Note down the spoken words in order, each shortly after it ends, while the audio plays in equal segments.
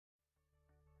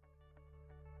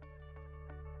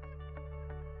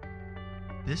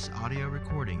This audio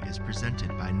recording is presented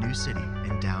by New City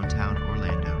in downtown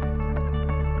Orlando.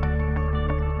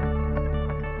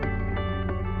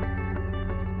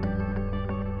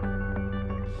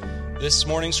 This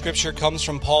morning's scripture comes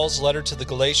from Paul's letter to the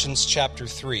Galatians chapter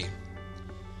 3.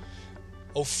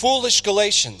 O foolish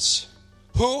Galatians,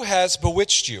 who has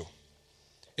bewitched you?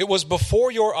 It was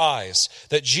before your eyes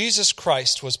that Jesus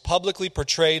Christ was publicly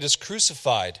portrayed as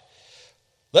crucified.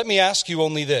 Let me ask you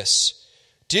only this.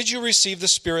 Did you receive the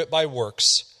Spirit by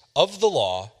works of the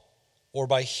law or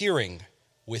by hearing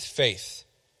with faith?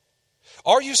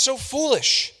 Are you so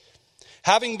foolish?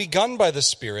 Having begun by the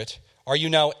Spirit, are you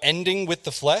now ending with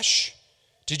the flesh?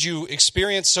 Did you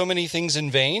experience so many things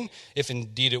in vain, if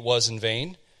indeed it was in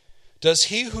vain? Does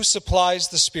he who supplies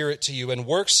the Spirit to you and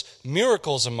works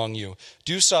miracles among you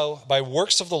do so by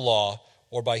works of the law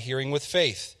or by hearing with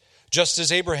faith? Just as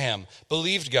Abraham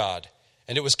believed God,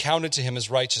 and it was counted to him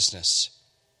as righteousness.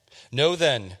 Know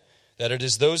then that it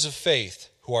is those of faith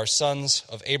who are sons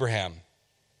of Abraham.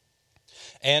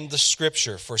 And the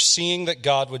scripture, foreseeing that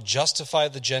God would justify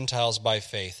the Gentiles by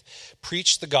faith,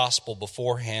 preached the gospel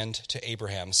beforehand to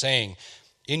Abraham, saying,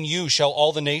 In you shall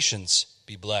all the nations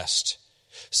be blessed.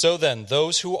 So then,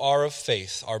 those who are of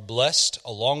faith are blessed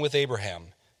along with Abraham,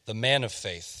 the man of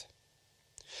faith.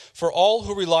 For all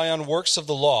who rely on works of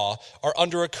the law are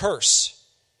under a curse,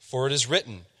 for it is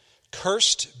written,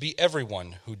 Cursed be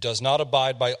everyone who does not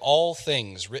abide by all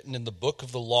things written in the book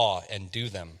of the law and do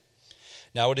them.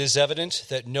 Now it is evident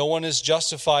that no one is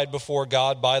justified before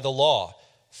God by the law,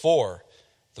 for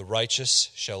the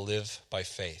righteous shall live by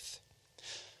faith.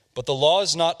 But the law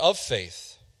is not of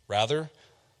faith, rather,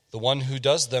 the one who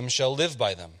does them shall live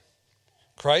by them.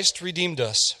 Christ redeemed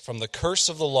us from the curse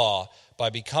of the law by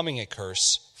becoming a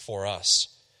curse for us.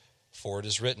 For it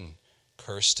is written,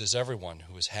 Cursed is everyone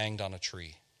who is hanged on a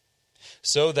tree.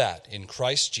 So that in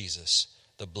Christ Jesus,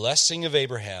 the blessing of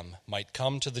Abraham might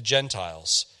come to the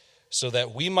Gentiles, so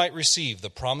that we might receive the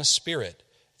promised Spirit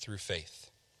through faith.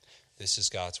 This is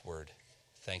God's word.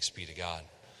 Thanks be to God.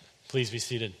 Please be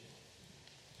seated.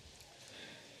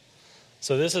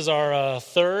 So this is our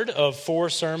third of four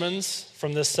sermons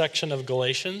from this section of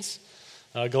Galatians.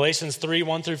 Galatians 3,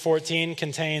 1 through 14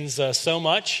 contains so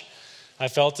much. I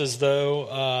felt as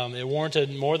though it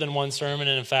warranted more than one sermon,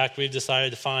 and in fact, we've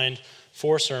decided to find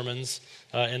four sermons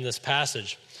in this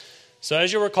passage. So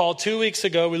as you recall, 2 weeks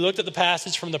ago, we looked at the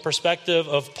passage from the perspective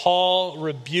of Paul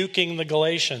rebuking the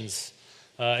Galatians.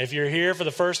 If you're here for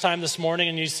the first time this morning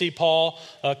and you see Paul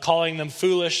calling them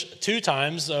foolish 2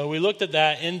 times, we looked at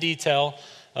that in detail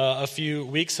a few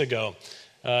weeks ago.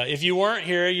 If you weren't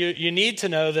here, you need to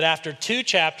know that after 2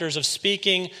 chapters of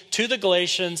speaking to the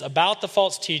Galatians about the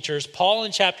false teachers, Paul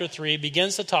in chapter 3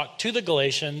 begins to talk to the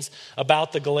Galatians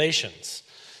about the Galatians.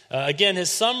 Again, his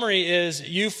summary is,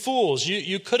 you fools,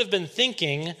 you could have been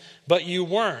thinking, but you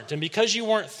weren't. And because you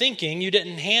weren't thinking, you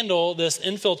didn't handle this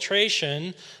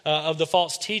infiltration of the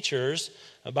false teachers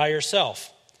by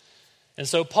yourself. And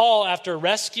so Paul, after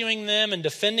rescuing them and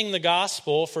defending the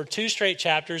gospel for 2 straight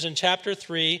chapters, in chapter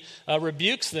 3,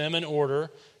 rebukes them in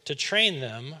order to train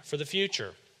them for the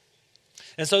future.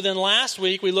 And so then last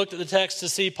week, we looked at the text to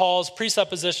see Paul's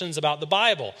presuppositions about the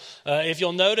Bible. If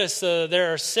you'll notice,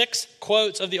 there are 6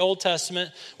 quotes of the Old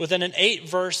Testament within an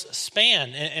 8-verse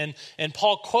span. And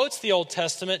Paul quotes the Old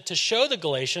Testament to show the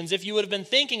Galatians, if you would have been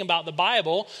thinking about the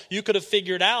Bible, you could have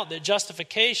figured out that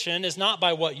justification is not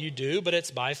by what you do, but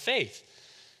it's by faith.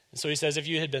 And so he says, if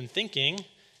you had been thinking,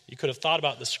 you could have thought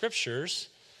about the Scriptures,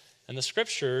 and the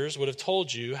Scriptures would have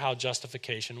told you how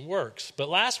justification works. But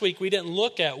last week, we didn't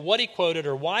look at what he quoted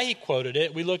or why he quoted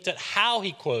it. We looked at how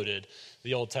he quoted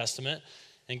the Old Testament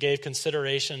and gave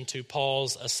consideration to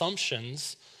Paul's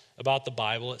assumptions about the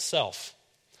Bible itself.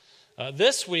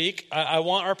 This week, I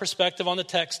want our perspective on the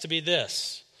text to be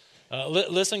this.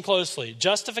 Listen closely.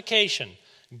 Justification,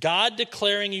 God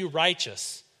declaring you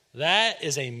righteous, that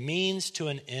is a means to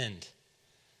an end.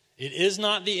 It is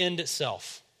not the end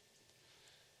itself.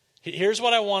 Here's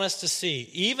what I want us to see.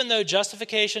 Even though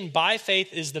justification by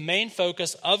faith is the main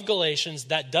focus of Galatians,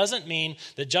 that doesn't mean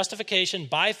that justification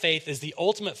by faith is the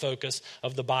ultimate focus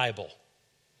of the Bible.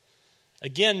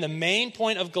 Again, the main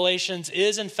point of Galatians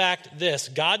is in fact this.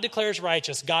 God declares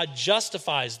righteous. God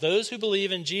justifies those who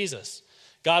believe in Jesus.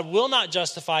 God will not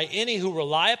justify any who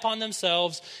rely upon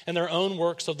themselves and their own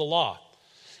works of the law.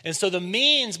 And so the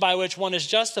means by which one is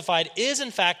justified is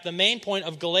in fact the main point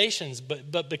of Galatians,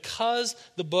 but because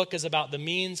the book is about the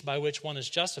means by which one is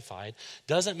justified,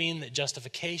 doesn't mean that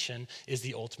justification is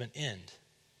the ultimate end.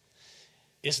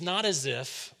 It's not as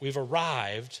if we've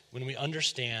arrived when we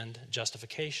understand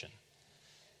justification.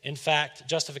 In fact,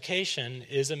 justification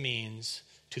is a means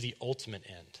to the ultimate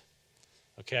end.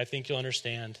 Okay, I think you'll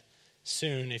understand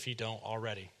soon if you don't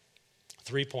already.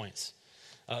 3 points.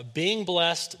 Being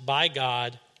blessed by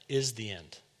God is the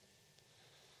end.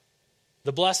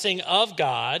 The blessing of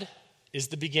God is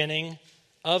the beginning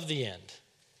of the end.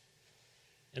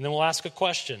 And then we'll ask a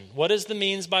question. What is the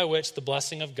means by which the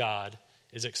blessing of God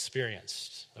is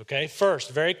experienced? Okay,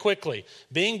 first, very quickly,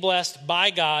 being blessed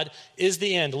by God is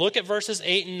the end. Look at verses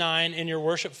 8 and 9 in your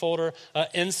worship folder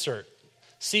insert.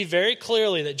 See very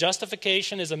clearly that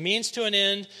justification is a means to an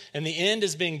end, and the end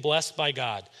is being blessed by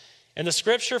God. And the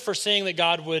scripture foreseeing that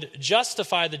God would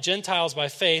justify the Gentiles by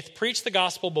faith preached the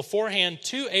gospel beforehand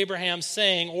to Abraham,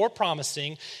 saying or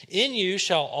promising, "In you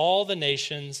shall all the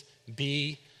nations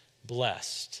be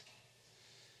blessed."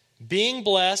 Being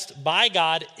blessed by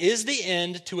God is the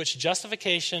end to which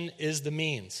justification is the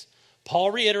means.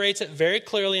 Paul reiterates it very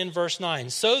clearly in verse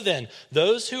 9. So then,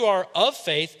 those who are of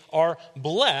faith are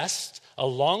blessed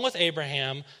along with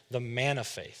Abraham, the man of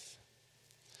faith.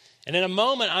 And in a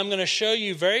moment, I'm going to show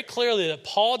you very clearly that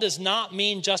Paul does not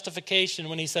mean justification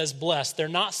when he says blessed. They're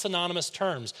not synonymous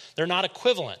terms. They're not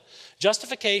equivalent.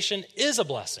 Justification is a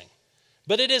blessing,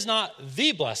 but it is not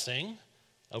the blessing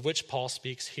of which Paul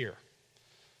speaks here.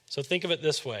 So think of it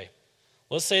this way.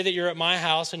 Let's say that you're at my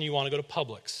house and you want to go to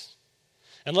Publix.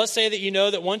 And let's say that you know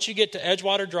that once you get to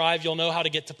Edgewater Drive, you'll know how to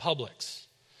get to Publix.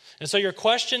 And so your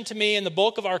question to me in the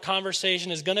bulk of our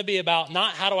conversation is going to be about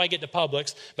not how do I get to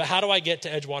Publix, but how do I get to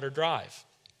Edgewater Drive?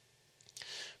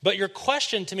 But your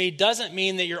question to me doesn't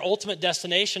mean that your ultimate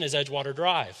destination is Edgewater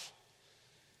Drive.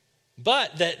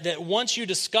 But that once you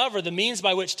discover the means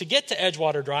by which to get to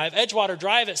Edgewater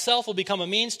Drive itself will become a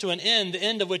means to an end, the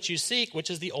end of which you seek, which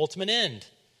is the ultimate end.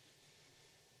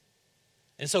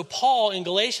 And so Paul in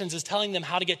Galatians is telling them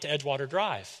how to get to Edgewater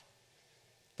Drive.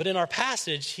 But in our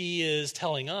passage, he is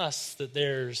telling us that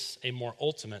there's a more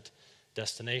ultimate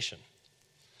destination.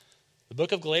 The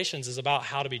book of Galatians is about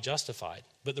how to be justified.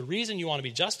 But the reason you want to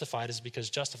be justified is because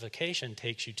justification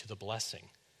takes you to the blessing.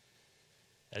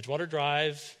 Edgewater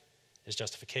Drive is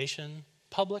justification.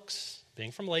 Publix,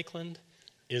 being from Lakeland,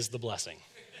 is the blessing.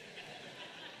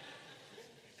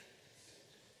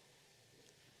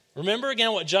 Remember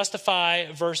again what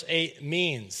justify verse 8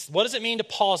 means. What does it mean to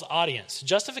Paul's audience?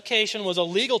 Justification was a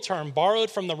legal term borrowed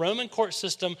from the Roman court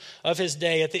system of his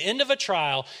day. At the end of a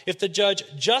trial, if the judge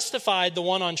justified the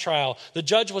one on trial, the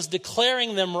judge was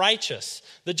declaring them righteous.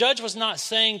 The judge was not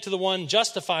saying to the one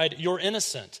justified, "You're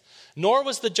innocent." Nor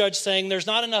was the judge saying, "There's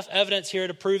not enough evidence here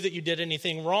to prove that you did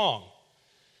anything wrong."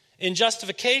 In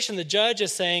justification, the judge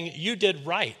is saying, "You did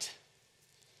right."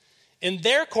 In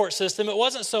their court system, it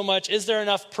wasn't so much, is there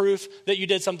enough proof that you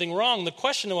did something wrong? The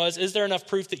question was, is there enough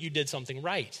proof that you did something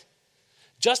right?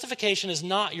 Justification is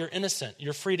not you're innocent,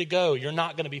 you're free to go, you're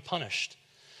not going to be punished.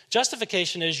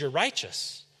 Justification is you're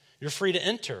righteous, you're free to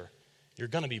enter, you're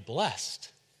going to be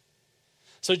blessed.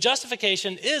 So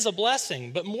justification is a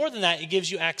blessing, but more than that, it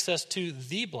gives you access to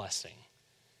the blessing.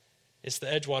 It's the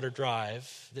Edgewater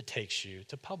Drive that takes you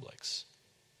to Publix.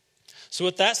 So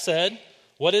with that said,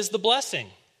 what is the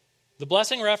blessing? The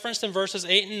blessing referenced in verses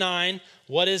 8 and 9,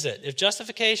 what is it? If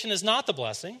justification is not the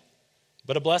blessing,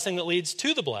 but a blessing that leads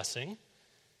to the blessing,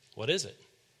 what is it?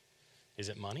 Is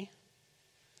it money?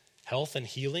 Health and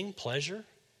healing? Pleasure?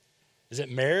 Is it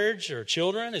marriage or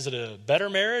children? Is it a better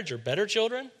marriage or better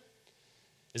children?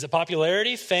 Is it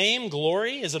popularity, fame,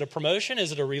 glory? Is it a promotion?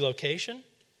 Is it a relocation?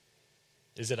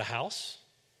 Is it a house?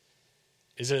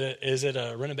 Is it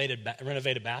a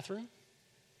renovated bathroom?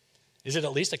 Is it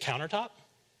at least a countertop?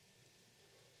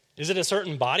 Is it a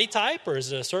certain body type or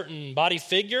is it a certain body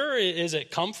figure? Is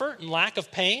it comfort and lack of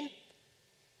pain?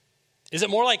 Is it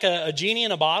more like a genie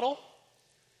in a bottle?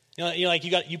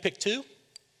 You pick two?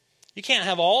 You can't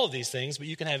have all of these things, but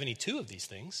you can have any two of these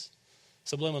things.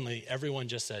 Subliminally, everyone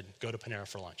just said, go to Panera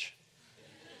for lunch.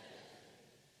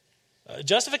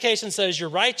 Justification says you're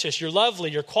righteous, you're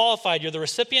lovely, you're qualified, you're the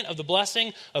recipient of the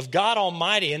blessing of God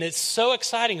Almighty, and it's so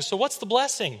exciting. So what's the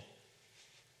blessing?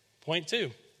 Point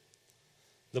 2.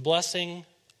 The blessing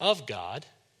of God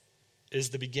is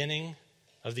the beginning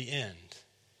of the end.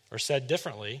 Or said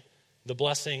differently, the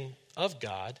blessing of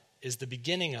God is the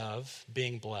beginning of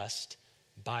being blessed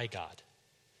by God.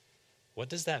 What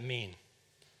does that mean?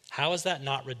 How is that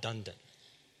not redundant?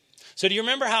 So do you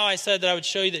remember how I said that I would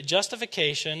show you that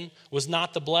justification was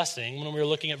not the blessing when we were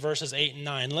looking at verses 8 and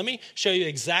 9? Let me show you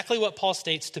exactly what Paul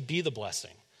states to be the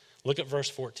blessing. Look at verse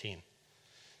 14.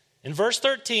 In verse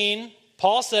 13,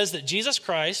 Paul says that Jesus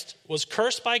Christ was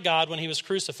cursed by God when he was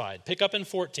crucified. Pick up in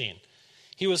 14.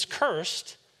 He was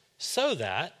cursed so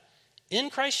that in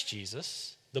Christ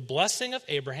Jesus, the blessing of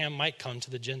Abraham might come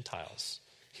to the Gentiles.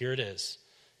 Here it is.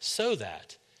 So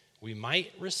that we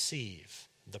might receive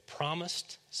the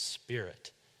promised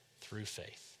Spirit through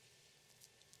faith.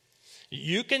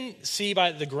 You can see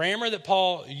by the grammar that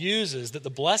Paul uses that the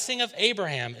blessing of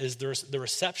Abraham is the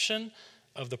reception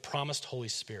of the promised Holy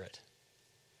Spirit.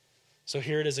 So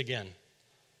here it is again.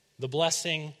 The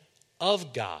blessing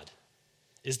of God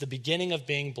is the beginning of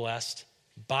being blessed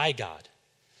by God.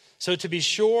 So to be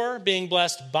sure, being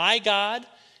blessed by God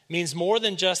means more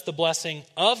than just the blessing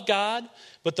of God,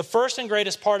 but the first and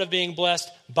greatest part of being blessed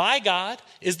by God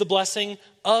is the blessing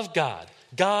of God.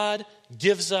 God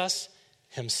gives us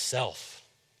himself.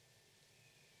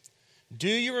 Do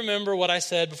you remember what I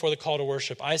said before the call to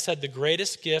worship? I said the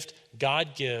greatest gift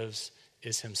God gives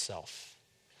is himself.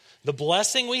 The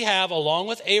blessing we have along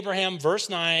with Abraham, verse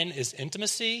 9, is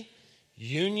intimacy,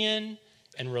 union,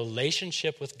 and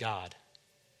relationship with God.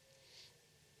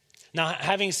 Now,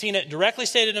 having seen it directly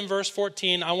stated in verse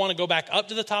 14, I want to go back up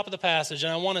to the top of the passage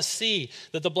and I want to see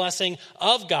that the blessing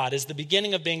of God is the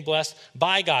beginning of being blessed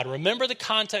by God. Remember the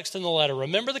context in the letter.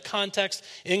 Remember the context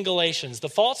in Galatians. The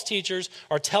false teachers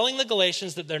are telling the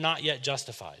Galatians that they're not yet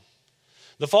justified.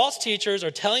 The false teachers are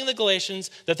telling the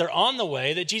Galatians that they're on the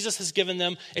way, that Jesus has given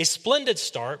them a splendid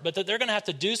start, but that they're going to have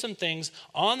to do some things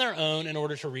on their own in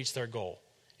order to reach their goal,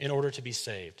 in order to be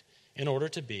saved, in order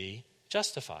to be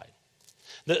justified.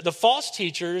 The false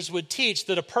teachers would teach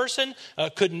that a person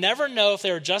could never know if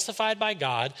they were justified by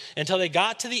God until they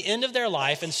got to the end of their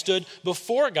life and stood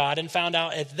before God and found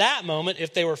out at that moment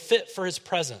if they were fit for his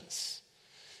presence.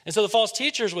 And so the false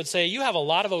teachers would say, you have a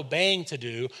lot of obeying to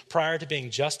do prior to being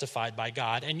justified by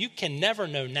God, and you can never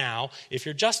know now if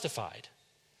you're justified.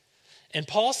 And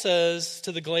Paul says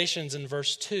to the Galatians in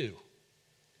verse 2,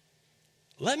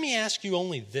 let me ask you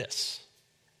only this.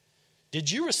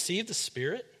 Did you receive the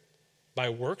Spirit by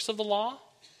works of the law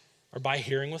or by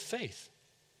hearing with faith?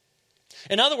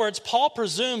 In other words, Paul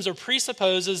presumes or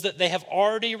presupposes that they have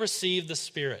already received the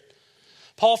Spirit.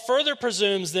 Paul further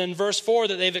presumes in verse 4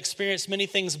 that they've experienced many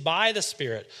things by the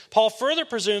Spirit. Paul further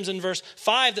presumes in verse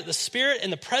 5 that the Spirit in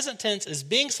the present tense is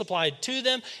being supplied to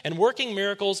them and working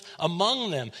miracles among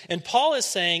them. And Paul is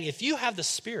saying, if you have the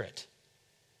Spirit,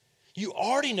 you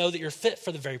already know that you're fit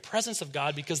for the very presence of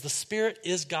God because the Spirit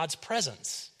is God's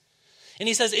presence. And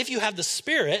he says, if you have the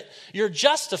Spirit, you're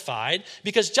justified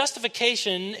because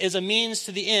justification is a means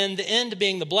to the end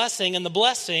being the blessing, and the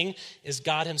blessing is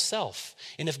God himself.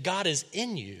 And if God is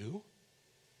in you,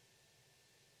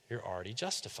 you're already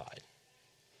justified.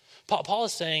 Paul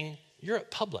is saying, you're at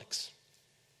Publix.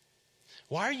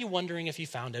 Why are you wondering if you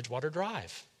found Edgewater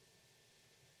Drive?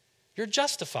 You're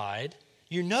justified.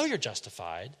 You know you're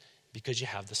justified because you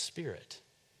have the Spirit.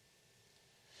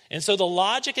 And so the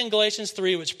logic in Galatians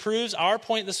 3, which proves our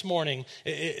point this morning,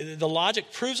 the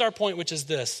logic proves our point, which is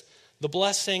this. The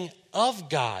blessing of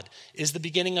God is the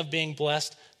beginning of being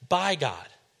blessed by God.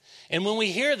 And when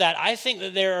we hear that, I think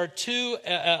that there are two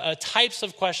types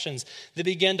of questions that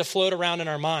begin to float around in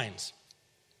our minds.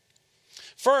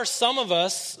 First, some of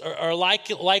us are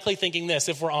likely thinking this,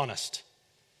 if we're honest.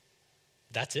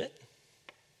 That's it?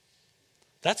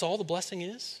 That's all the blessing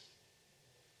is?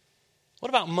 What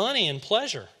about money and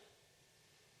pleasure?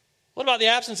 What about the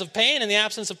absence of pain and the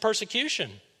absence of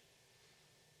persecution?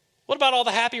 What about all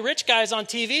the happy rich guys on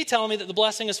TV telling me that the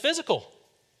blessing is physical?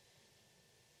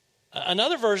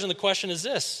 Another version of the question is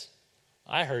this.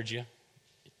 I heard you.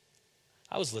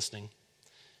 I was listening.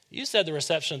 You said the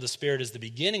reception of the Spirit is the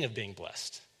beginning of being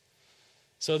blessed.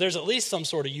 So there's at least some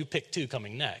sort of you pick two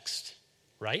coming next,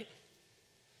 right?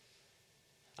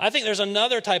 I think there's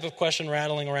another type of question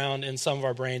rattling around in some of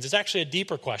our brains. It's actually a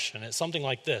deeper question. It's something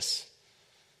like this.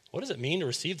 What does it mean to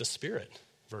receive the Spirit?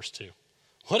 Verse 2.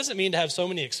 What does it mean to have so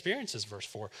many experiences? Verse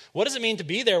 4. What does it mean to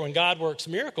be there when God works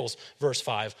miracles? Verse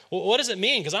 5. Well, what does it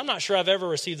mean? Because I'm not sure I've ever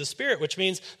received the Spirit, which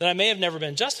means that I may have never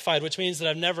been justified, which means that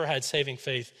I've never had saving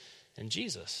faith in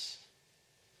Jesus.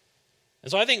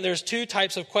 And so I think there's two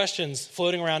types of questions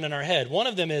floating around in our head. One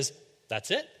of them is,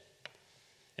 that's it?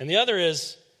 And the other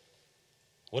is,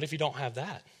 what if you don't have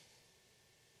that?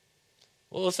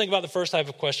 Well, let's think about the first type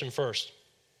of question first.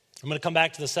 I'm going to come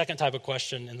back to the second type of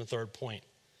question in the third point.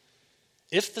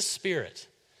 If the Spirit,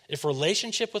 if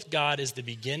relationship with God is the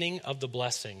beginning of the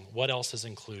blessing, what else is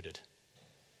included?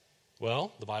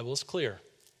 Well, the Bible is clear.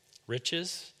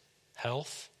 Riches,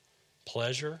 health,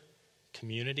 pleasure,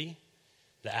 community,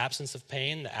 the absence of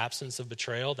pain, the absence of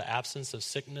betrayal, the absence of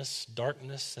sickness,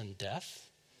 darkness, and death.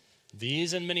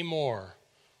 These and many more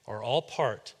are all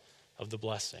part of the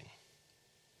blessing.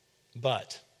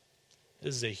 But,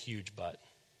 this is a huge but.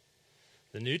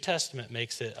 The New Testament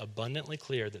makes it abundantly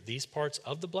clear that these parts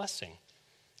of the blessing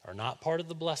are not part of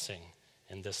the blessing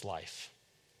in this life.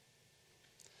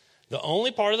 The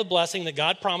only part of the blessing that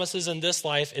God promises in this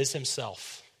life is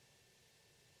himself.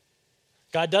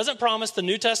 God doesn't promise the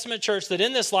New Testament church that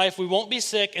in this life we won't be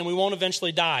sick and we won't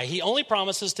eventually die. He only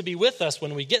promises to be with us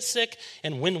when we get sick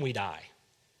and when we die.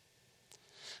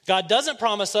 God doesn't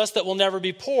promise us that we'll never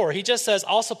be poor. He just says,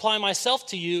 I'll supply myself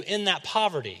to you in that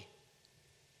poverty.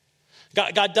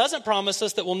 God doesn't promise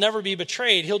us that we'll never be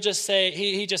betrayed. He'll just say,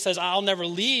 he just says, I'll never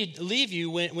leave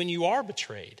you when you are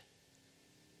betrayed.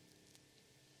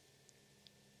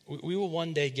 We will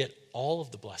one day get all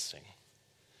of the blessing.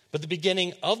 But the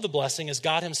beginning of the blessing is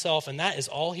God himself, and that is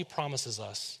all he promises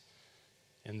us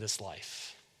in this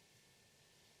life.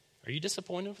 Are you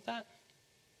disappointed with that?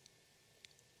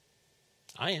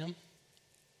 I am.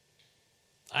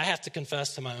 I have to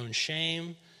confess to my own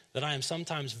shame that I am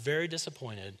sometimes very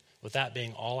disappointed with that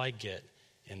being all I get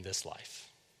in this life.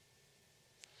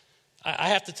 I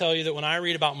have to tell you that when I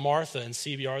read about Martha in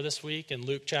CBR this week in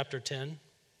Luke chapter 10,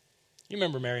 you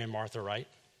remember Mary and Martha, right?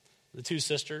 The two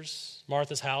sisters,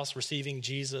 Martha's house, receiving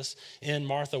Jesus, in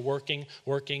Martha working,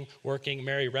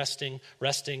 Mary resting.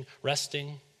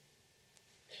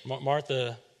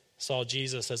 Martha saw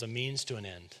Jesus as a means to an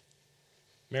end.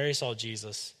 Mary saw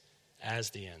Jesus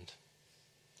as the end.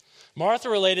 Martha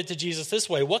related to Jesus this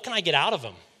way, what can I get out of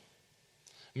him?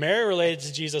 Mary related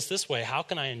to Jesus this way, how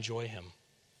can I enjoy him?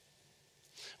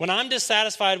 When I'm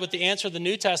dissatisfied with the answer of the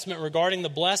New Testament regarding the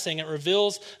blessing, it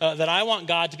reveals that I want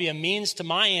God to be a means to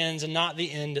my ends and not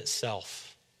the end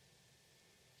itself.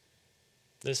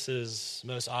 This is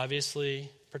most obviously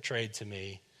portrayed to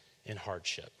me in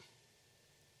hardship.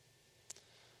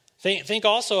 Think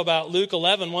also about Luke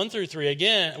 11, 1 through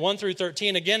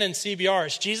 13, again in CBR.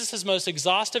 It's Jesus' most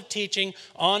exhaustive teaching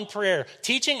on prayer.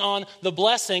 Teaching on the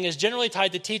blessing is generally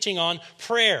tied to teaching on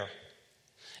prayer.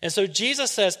 And so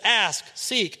Jesus says, ask,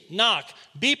 seek, knock,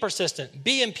 be persistent,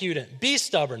 be impudent, be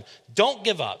stubborn, don't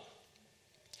give up.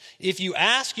 If you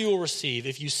ask, you will receive.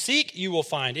 If you seek, you will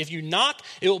find. If you knock,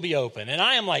 it will be open. And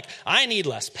I am like, I need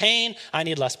less pain. I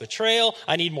need less betrayal.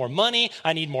 I need more money.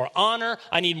 I need more honor.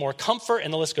 I need more comfort.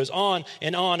 And the list goes on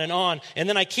and on and on. And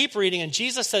then I keep reading, and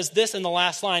Jesus says this in the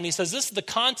last line. He says, this is the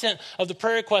content of the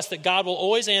prayer request that God will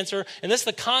always answer. And this is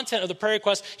the content of the prayer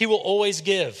request he will always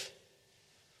give.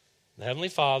 The Heavenly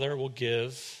Father will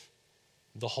give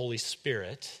the Holy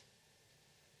Spirit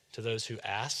to those who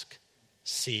ask,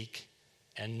 seek,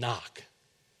 and knock.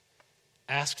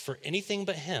 Ask for anything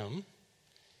but him.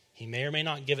 He may or may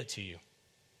not give it to you.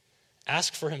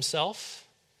 Ask for himself,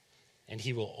 and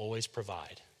he will always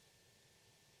provide.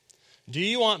 Do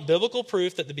you want biblical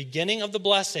proof that the beginning of the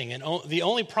blessing and the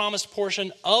only promised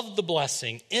portion of the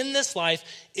blessing in this life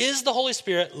is the Holy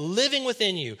Spirit living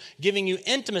within you, giving you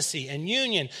intimacy and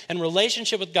union and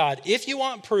relationship with God? If you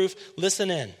want proof,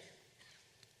 listen in.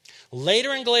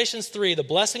 Later in Galatians 3, the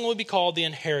blessing will be called the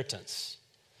inheritance.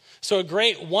 So a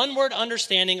great one-word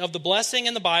understanding of the blessing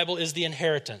in the Bible is the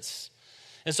inheritance.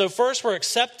 And so first we're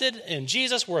accepted in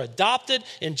Jesus, we're adopted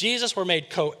in Jesus, we're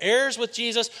made co-heirs with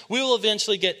Jesus. We will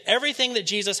eventually get everything that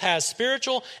Jesus has,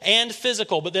 spiritual and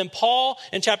physical. But then Paul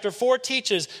in chapter 4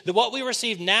 teaches that what we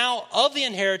receive now of the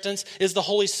inheritance is the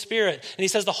Holy Spirit. And he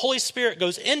says the Holy Spirit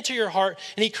goes into your heart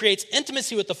and he creates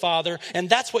intimacy with the Father, and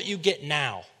that's what you get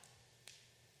now.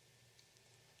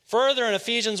 Further, in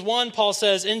Ephesians 1, Paul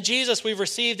says, in Jesus we've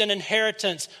received an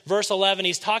inheritance. Verse 11,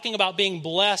 he's talking about being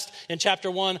blessed in chapter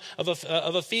 1 of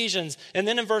Ephesians. And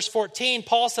then in verse 14,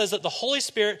 Paul says that the Holy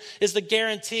Spirit is the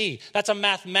guarantee. That's a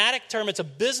mathematic term. It's a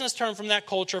business term from that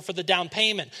culture for the down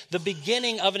payment, the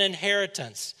beginning of an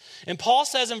inheritance. And Paul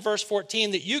says in verse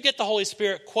 14 that you get the Holy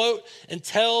Spirit, quote,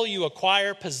 until you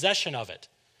acquire possession of it.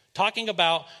 Talking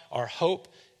about our hope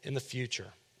in the future.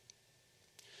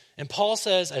 And Paul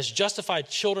says, as justified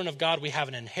children of God, we have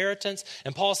an inheritance.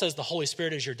 And Paul says the Holy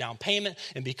Spirit is your down payment.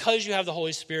 And because you have the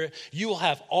Holy Spirit, you will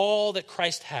have all that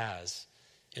Christ has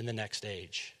in the next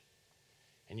age.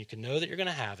 And you can know that you're going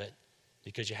to have it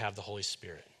because you have the Holy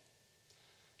Spirit.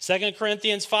 2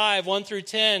 Corinthians 5, 1 through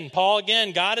 10, Paul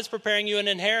again, God is preparing you an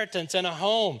inheritance and a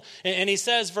home. And he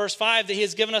says, verse 5, that he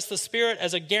has given us the Spirit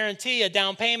as a guarantee, a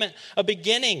down payment, a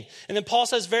beginning. And then Paul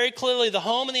says very clearly, the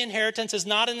home and the inheritance is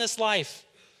not in this life.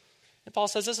 And Paul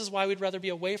says this is why we'd rather be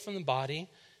away from the body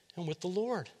and with the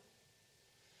Lord.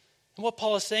 And what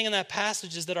Paul is saying in that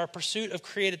passage is that our pursuit of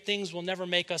created things will never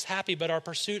make us happy, but our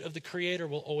pursuit of the Creator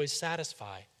will always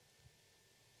satisfy.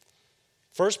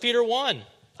 1 Peter 1,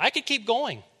 I could keep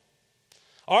going.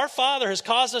 Our Father has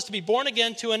caused us to be born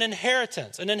again to an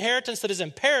inheritance that is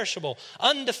imperishable,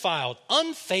 undefiled,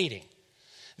 unfading.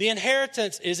 The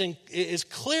inheritance is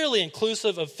clearly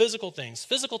inclusive of physical things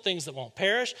that won't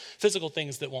perish, physical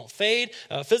things that won't fade,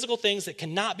 physical things that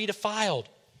cannot be defiled.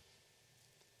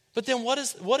 But then what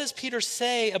does Peter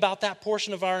say about that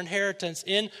portion of our inheritance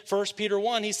in 1 Peter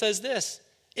 1? He says this,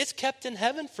 it's kept in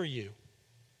heaven for you,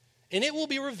 and it will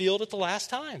be revealed at the last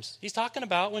times. He's talking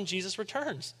about when Jesus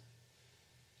returns.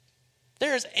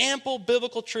 There is ample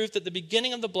biblical truth that the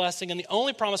beginning of the blessing and the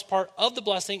only promised part of the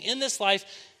blessing in this life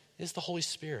is the Holy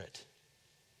Spirit.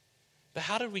 But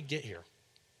how did we get here?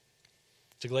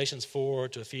 To Galatians 4,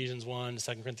 to Ephesians 1,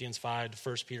 to 2 Corinthians 5, to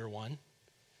 1 Peter 1.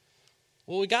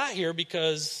 Well, we got here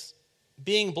because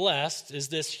being blessed is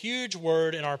this huge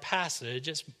word in our passage.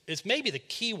 It's maybe the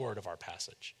key word of our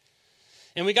passage.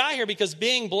 And we got here because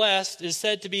being blessed is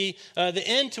said to be the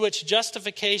end to which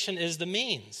justification is the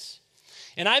means.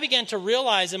 And I began to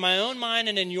realize in my own mind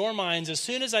and in your minds, as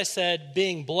soon as I said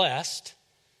being blessed,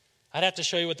 I'd have to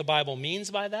show you what the Bible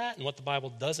means by that and what the Bible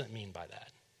doesn't mean by that.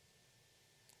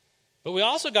 But we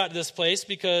also got to this place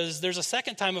because there's a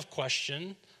second type of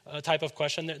question.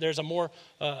 There's a more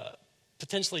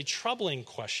potentially troubling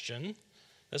question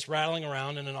that's rattling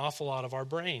around in an awful lot of our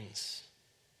brains.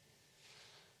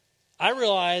 I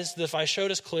realized that if I showed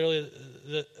us clearly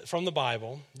from the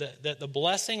Bible that the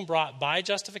blessing brought by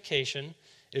justification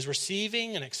is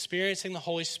receiving and experiencing the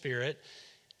Holy Spirit,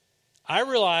 I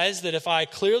realized that if I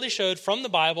clearly showed from the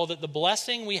Bible that the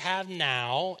blessing we have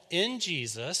now in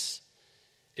Jesus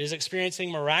is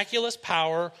experiencing miraculous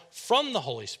power from the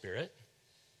Holy Spirit,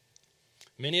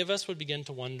 many of us would begin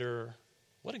to wonder,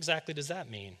 what exactly does that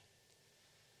mean?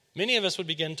 Many of us would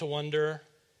begin to wonder,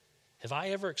 have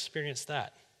I ever experienced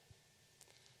that?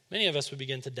 Many of us would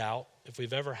begin to doubt if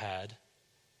we've ever had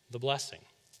the blessing.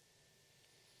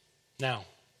 Now,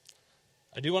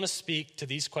 I do want to speak to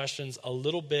these questions a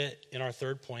little bit in our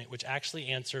third point, which actually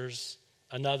answers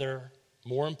another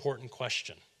more important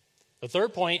question. The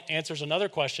third point answers another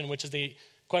question, which is the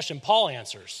question Paul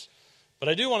answers. But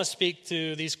I do want to speak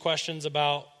to these questions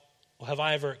about, well, have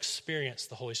I ever experienced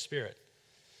the Holy Spirit?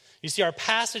 You see, our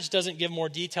passage doesn't give more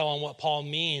detail on what Paul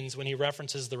means when he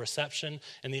references the reception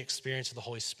and the experience of the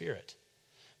Holy Spirit.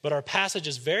 But our passage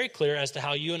is very clear as to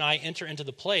how you and I enter into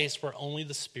the place where only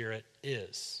the Spirit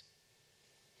is.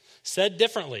 Said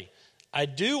differently, I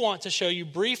do want to show you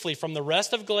briefly from the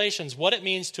rest of Galatians what it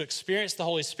means to experience the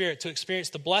Holy Spirit, to experience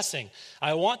the blessing.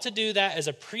 I want to do that as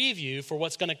a preview for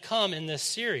what's going to come in this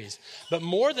series. But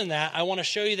more than that, I want to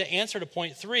show you the answer to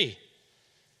point 3.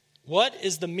 What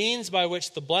is the means by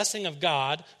which the blessing of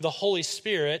God, the Holy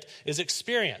Spirit, is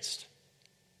experienced?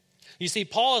 You see,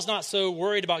 Paul is not so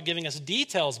worried about giving us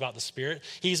details about the Spirit.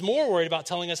 He's more worried about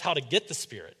telling us how to get the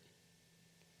Spirit.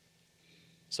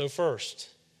 So first,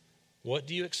 what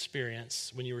do you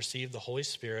experience when you receive the Holy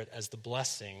Spirit as the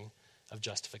blessing of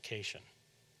justification?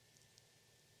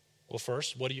 Well,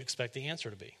 first, what do you expect the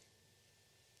answer to be?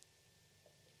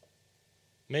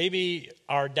 Maybe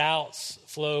our doubts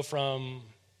flow from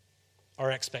our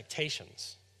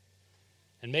expectations.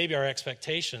 And maybe our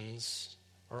expectations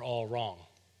are all wrong.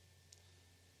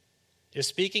 If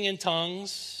speaking in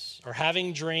tongues, or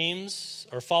having dreams,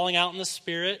 or falling out in the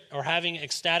Spirit, or having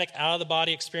ecstatic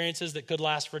out-of-the-body experiences that could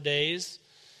last for days,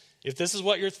 if this is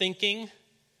what you're thinking,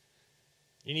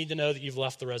 you need to know that you've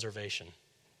left the reservation.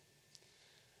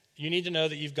 You need to know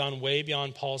that you've gone way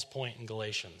beyond Paul's point in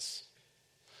Galatians.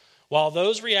 While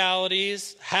those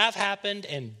realities have happened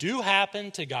and do happen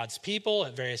to God's people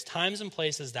at various times and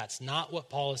places, that's not what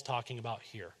Paul is talking about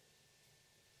here.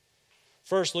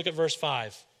 First, look at verse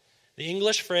 5. The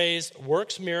English phrase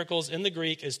works miracles in the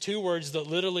Greek is 2 words that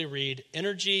literally read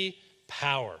energy,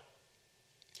 power.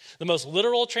 The most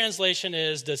literal translation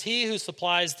is, does he who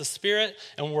supplies the Spirit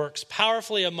and works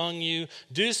powerfully among you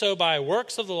do so by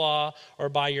works of the law or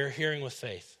by your hearing with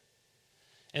faith?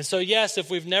 And so, yes, if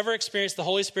we've never experienced the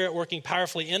Holy Spirit working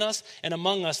powerfully in us and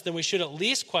among us, then we should at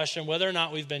least question whether or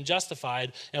not we've been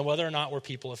justified and whether or not we're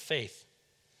people of faith.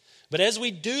 But as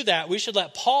we do that, we should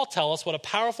let Paul tell us what a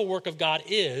powerful work of God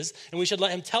is, and we should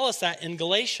let him tell us that in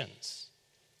Galatians.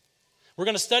 We're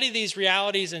going to study these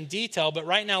realities in detail, but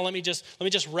right now let me just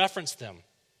reference them.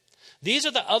 These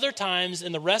are the other times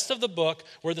in the rest of the book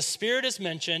where the Spirit is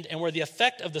mentioned and where the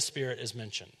effect of the Spirit is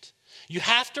mentioned. You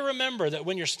have to remember that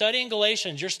when you're studying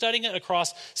Galatians, you're studying it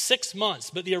across 6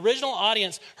 months, but the original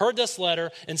audience heard this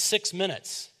letter in 6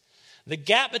 minutes. The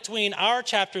gap between our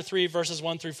chapter 3, verses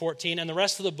 1 through 14, and the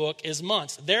rest of the book is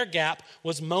months. Their gap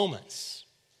was moments.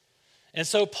 And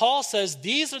so Paul says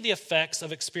these are the effects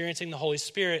of experiencing the Holy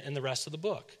Spirit in the rest of the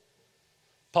book.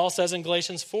 Paul says in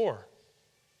Galatians 4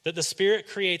 that the Spirit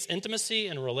creates intimacy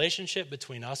and relationship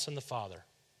between us and the Father.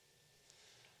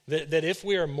 That if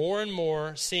we are more and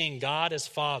more seeing God as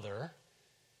Father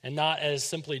and not as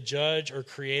simply judge or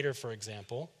creator, for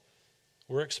example,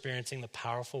 we're experiencing the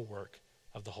powerful work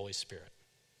of the Holy Spirit.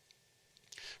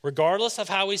 Regardless of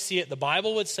how we see it, the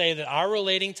Bible would say that our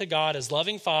relating to God as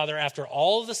loving Father after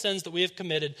all of the sins that we have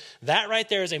committed, that right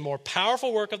there is a more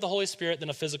powerful work of the Holy Spirit than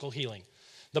a physical healing.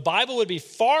 The Bible would be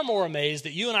far more amazed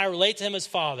that you and I relate to him as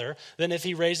Father than if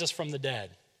he raised us from the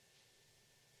dead.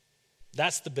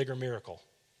 That's the bigger miracle.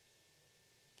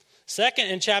 Second,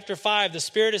 in chapter 5, the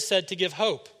Spirit is said to give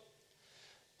hope.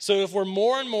 So if we're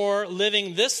more and more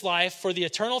living this life for the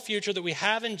eternal future that we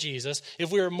have in Jesus,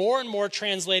 if we are more and more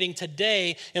translating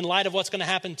today in light of what's going to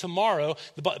happen tomorrow,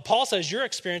 Paul says you're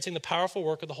experiencing the powerful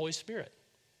work of the Holy Spirit.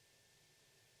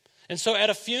 And so at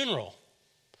a funeral,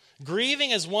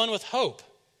 grieving as one with hope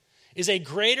is a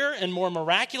greater and more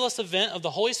miraculous event of the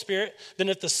Holy Spirit than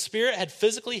if the Spirit had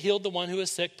physically healed the one who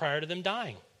was sick prior to them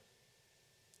dying.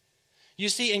 You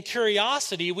see, in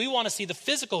curiosity, we want to see the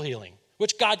physical healing,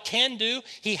 which God can do,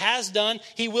 he has done,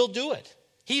 he will do it.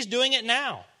 He's doing it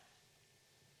now.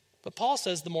 But Paul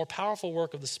says the more powerful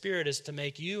work of the Spirit is to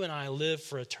make you and I live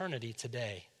for eternity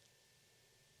today.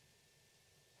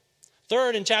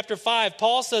 Third, in chapter 5,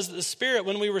 Paul says that the Spirit,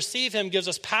 when we receive him, gives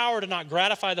us power to not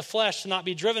gratify the flesh, to not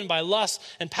be driven by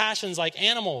lusts and passions like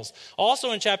animals.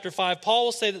 Also in chapter 5, Paul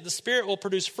will say that the Spirit will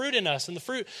produce fruit in us, and the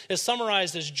fruit is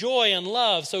summarized as joy and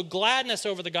love. So gladness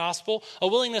over the gospel, a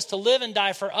willingness to live and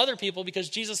die for other people because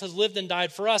Jesus has lived and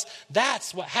died for us.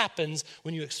 That's what happens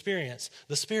when you experience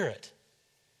the Spirit.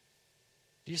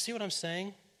 Do you see what I'm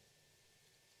saying?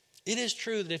 It is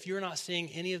true that if you're not seeing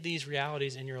any of these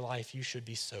realities in your life, you should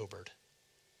be sobered.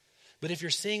 But if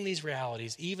you're seeing these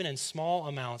realities, even in small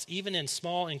amounts, even in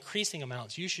small increasing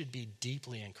amounts, you should be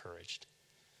deeply encouraged.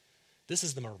 This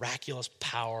is the miraculous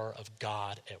power of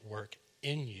God at work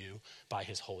in you by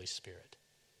his Holy Spirit.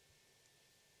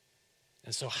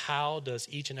 And so how does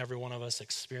each and every one of us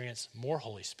experience more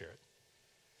Holy Spirit?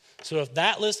 So if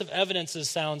that list of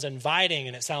evidences sounds inviting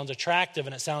and it sounds attractive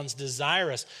and it sounds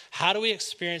desirous, how do we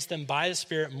experience them by the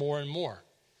Spirit more and more?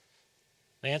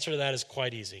 The answer to that is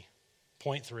quite easy.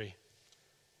 Point 3.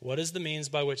 What is the means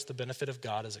by which the benefit of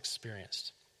God is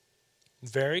experienced?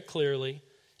 Very clearly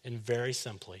and very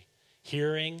simply,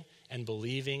 hearing and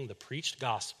believing the preached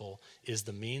gospel is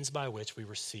the means by which we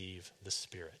receive the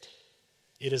Spirit.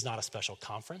 It is not a special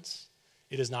conference.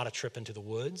 It is not a trip into the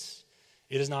woods.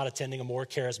 It is not attending a more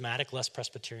charismatic, less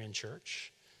Presbyterian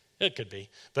church. It could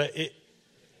be, but it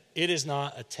is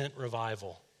not a tent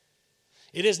revival.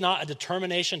 It is not a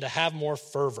determination to have more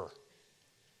fervor.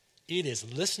 It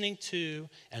is listening to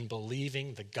and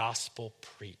believing the gospel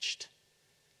preached.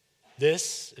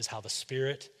 This is how the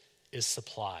Spirit is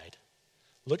supplied.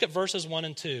 Look at verses 1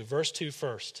 and 2. Verse 2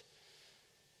 first.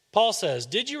 Paul says,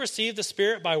 "Did you receive the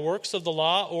Spirit by works of the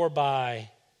law or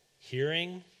by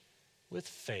hearing with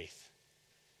faith?"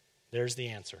 There's the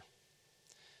answer.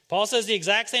 Paul says the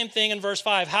exact same thing in verse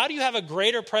 5. How do you have a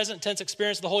greater present tense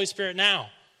experience of the Holy Spirit now?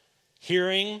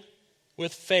 Hearing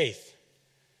with faith.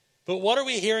 But what are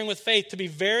we hearing with faith? To be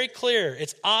very clear,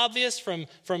 it's obvious from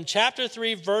chapter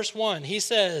 3, verse 1. He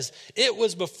says, it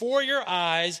was before your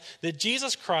eyes that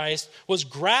Jesus Christ was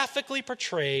graphically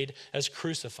portrayed as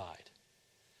crucified.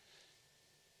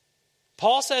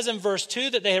 Paul says in verse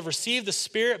 2 that they have received the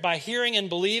Spirit by hearing and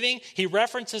believing. He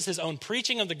references his own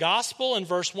preaching of the gospel in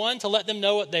verse 1 to let them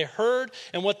know what they heard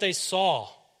and what they saw.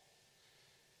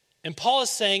 And Paul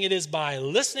is saying it is by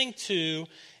listening to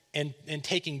and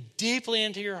taking deeply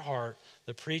into your heart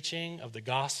the preaching of the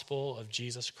gospel of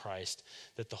Jesus Christ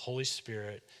that the Holy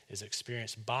Spirit is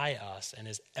experienced by us and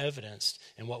is evidenced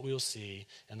in what we will see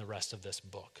in the rest of this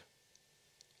book.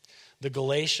 The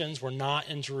Galatians were not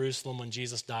in Jerusalem when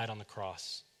Jesus died on the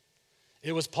cross.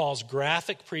 It was Paul's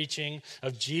graphic preaching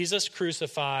of Jesus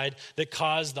crucified that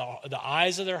caused the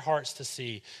eyes of their hearts to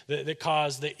see, that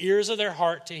caused the ears of their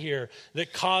heart to hear,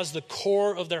 that caused the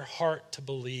core of their heart to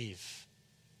believe.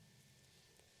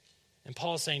 And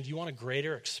Paul is saying, do you want a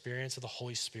greater experience of the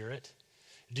Holy Spirit?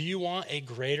 Do you want a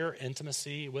greater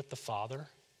intimacy with the Father?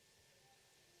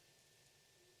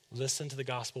 Listen to the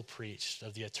gospel preached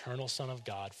of the eternal Son of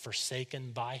God,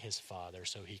 forsaken by his Father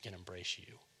so he can embrace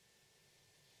you.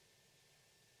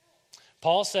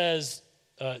 Paul says,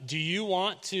 do you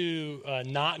want to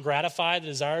not gratify the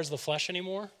desires of the flesh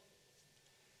anymore?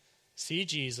 See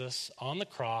Jesus on the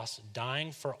cross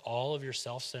dying for all of your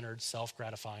self-centered,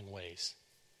 self-gratifying ways.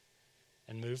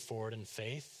 And move forward in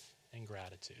faith and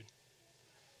gratitude.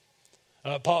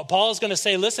 Paul is going to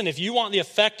say, listen, if you want the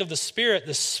effect of the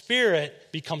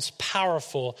Spirit becomes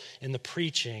powerful in the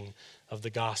preaching of the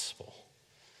gospel.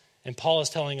 And Paul is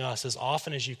telling us, as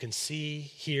often as you can see,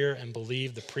 hear, and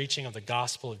believe the preaching of the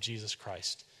gospel of Jesus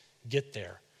Christ, get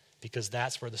there, because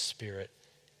that's where the Spirit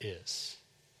is.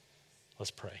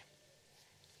 Let's pray.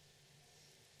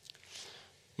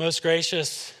 Most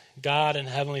gracious God and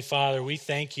Heavenly Father, we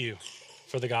thank you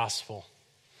for the gospel.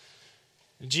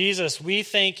 Jesus, we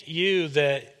thank you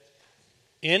that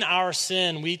in our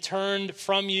sin, we turned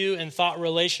from you and thought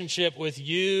relationship with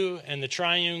you and the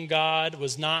triune God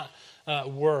was not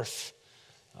worth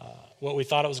what we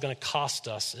thought it was going to cost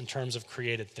us in terms of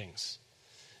created things.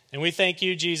 And we thank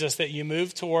you, Jesus, that you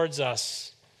moved towards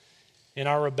us in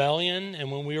our rebellion,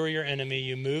 and when we were your enemy,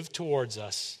 you moved towards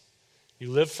us. You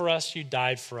lived for us, you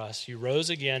died for us, you rose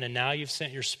again, and now you've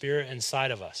sent your Spirit inside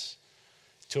of us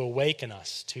to awaken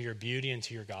us to your beauty and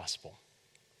to your gospel.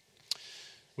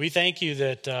 We thank you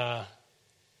that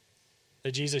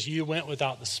Jesus, you went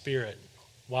without the Spirit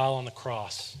while on the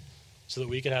cross so that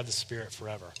we could have the Spirit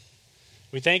forever.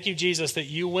 We thank you, Jesus, that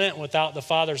you went without the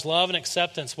Father's love and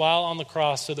acceptance while on the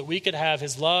cross so that we could have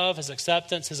his love, his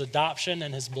acceptance, his adoption,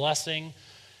 and his blessing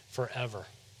forever.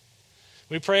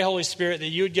 We pray, Holy Spirit, that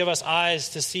you would give us eyes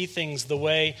to see things the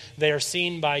way they are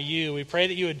seen by you. We pray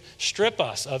that you would strip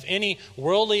us of any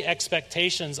worldly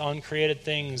expectations on created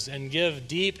things and give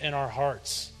deep in our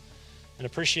hearts an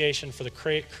appreciation for the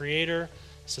creator,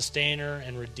 sustainer,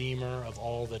 and redeemer of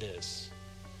all that is.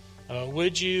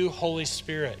 Would you, Holy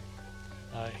Spirit,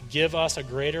 give us a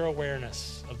greater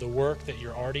awareness of the work that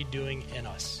you're already doing in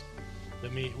us,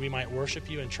 that we might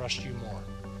worship you and trust you more.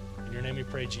 In your name we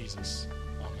pray, Jesus.